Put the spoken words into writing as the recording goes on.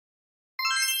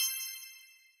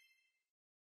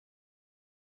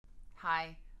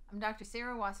Hi, I'm Dr.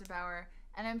 Sarah Wasserbauer,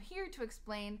 and I'm here to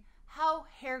explain how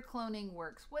hair cloning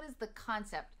works. What is the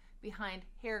concept behind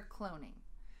hair cloning?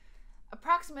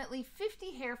 Approximately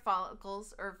 50 hair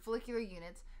follicles or follicular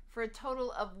units for a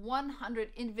total of 100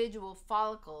 individual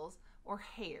follicles or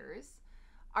hairs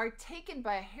are taken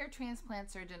by a hair transplant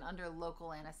surgeon under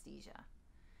local anesthesia.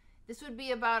 This would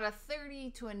be about a 30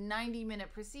 to a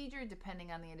 90-minute procedure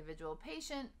depending on the individual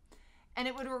patient, and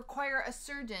it would require a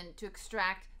surgeon to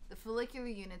extract the follicular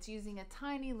units using a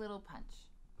tiny little punch.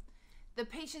 The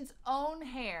patient's own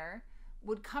hair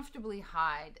would comfortably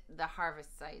hide the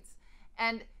harvest sites,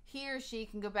 and he or she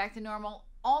can go back to normal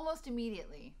almost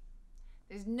immediately.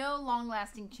 There's no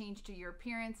long-lasting change to your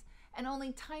appearance, and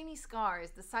only tiny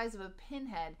scars the size of a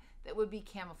pinhead that would be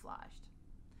camouflaged.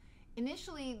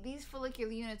 Initially, these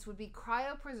follicular units would be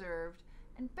cryopreserved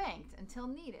and banked until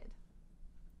needed.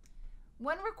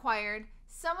 When required,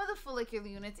 some of the follicular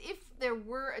units, if there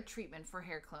were a treatment for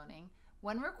hair cloning,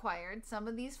 when required, some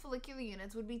of these follicular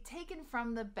units would be taken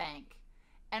from the bank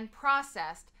and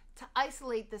processed to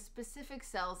isolate the specific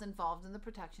cells involved in the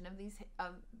production of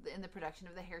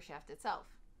the hair shaft itself.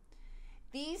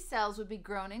 These cells would be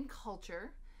grown in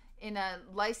culture in a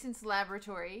licensed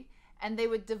laboratory, and they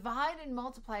would divide and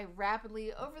multiply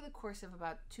rapidly over the course of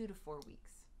about 2 to 4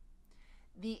 weeks.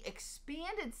 The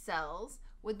expanded cells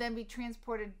would then be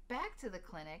transported back to the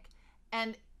clinic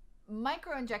and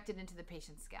micro-injected into the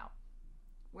patient's scalp,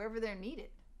 wherever they're needed.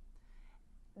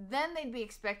 Then they'd be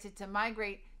expected to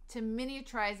migrate to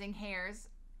miniaturizing hairs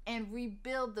and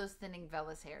rebuild those thinning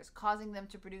vellus hairs, causing them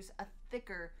to produce a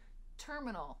thicker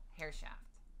terminal hair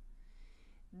shaft.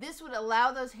 This would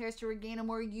allow those hairs to regain a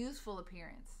more youthful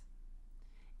appearance.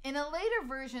 In a later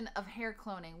version of hair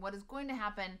cloning, what is going to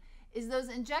happen is those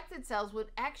injected cells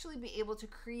would actually be able to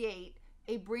create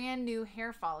a brand new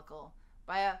hair follicle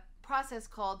by a process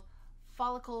called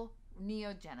follicle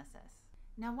neogenesis.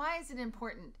 Now, why is it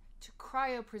important to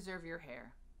cryopreserve your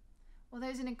hair? Well,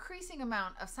 there's an increasing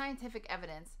amount of scientific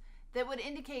evidence that would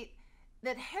indicate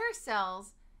that hair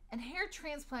cells and hair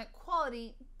transplant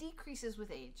quality decreases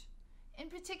with age, in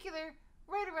particular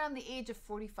right around the age of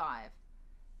 45.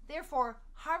 Therefore,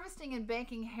 harvesting and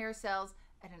banking hair cells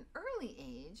at an early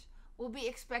age will be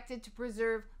expected to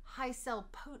preserve high cell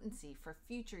potency for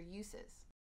future uses.